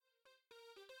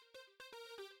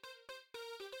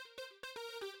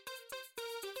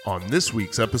on this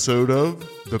week's episode of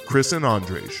The Chris and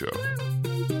Andre Show.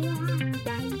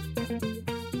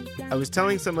 I was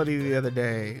telling somebody the other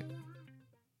day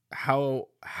how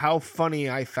funny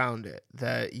I found it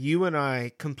that you and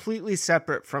I, completely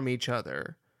separate from each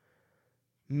other,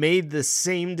 made the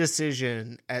same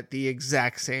decision at the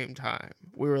exact same time.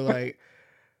 We were like,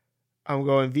 I'm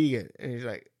going vegan. And he's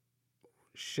like,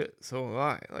 shit, so am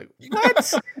I. Like,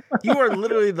 what? You are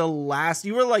literally the last.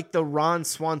 You were like the Ron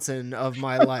Swanson of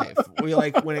my life. We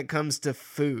like when it comes to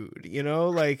food, you know,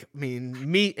 like, I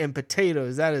mean, meat and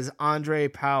potatoes. That is Andre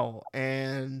Powell.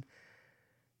 And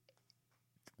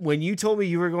when you told me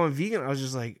you were going vegan, I was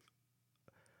just like,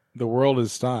 the world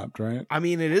has stopped, right? I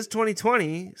mean, it is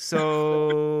 2020,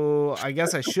 so I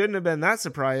guess I shouldn't have been that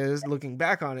surprised looking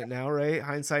back on it now, right?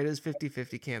 Hindsight is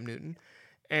 50-50, Cam Newton.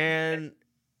 And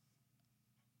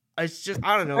it's just,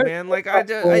 I don't know, man. Like,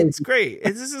 it's great.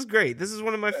 This is great. This is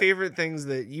one of my favorite things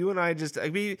that you and I just, I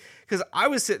mean, because I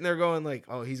was sitting there going like,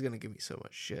 oh, he's going to give me so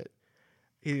much shit.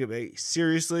 He's going to be,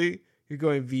 seriously? You're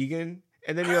going vegan?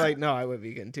 And then you're like, no, I went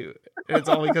vegan too. And it's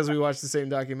all because we watched the same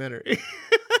documentary.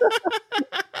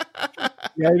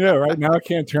 Yeah, I know. Right now, I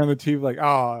can't turn the TV. Like,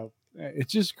 oh,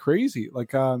 it's just crazy.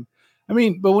 Like, I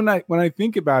mean, but when I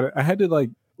think about it, I had to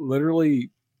like literally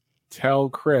tell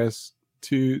Chris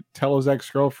to tell his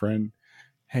ex-girlfriend,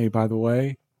 hey, by the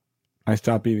way, I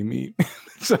stopped eating meat.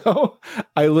 So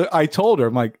I told her,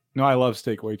 I'm like, no, I love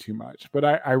steak way too much, but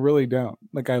I really don't.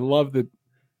 Like, I love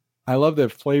the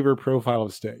flavor profile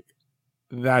of steak.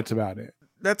 That's about it.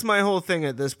 That's my whole thing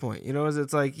at this point, you know, is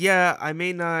it's like, yeah, I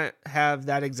may not have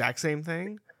that exact same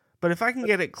thing, but if I can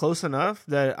get it close enough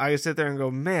that I sit there and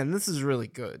go, man, this is really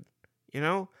good. You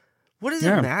know, what does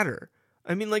it matter?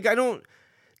 I mean, like,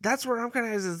 that's where I'm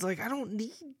kind of, it's like, I don't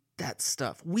need that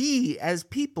stuff. We as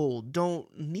people don't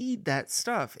need that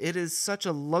stuff. It is such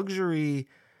a luxury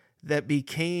that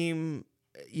became,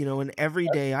 you know, an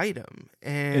everyday item.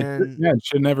 And it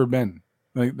should never been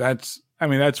like that's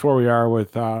where we are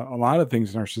with a lot of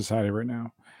things in our society right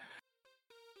now.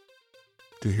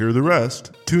 To hear the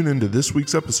rest, tune into this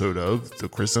week's episode of The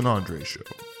Chris and Andre Show.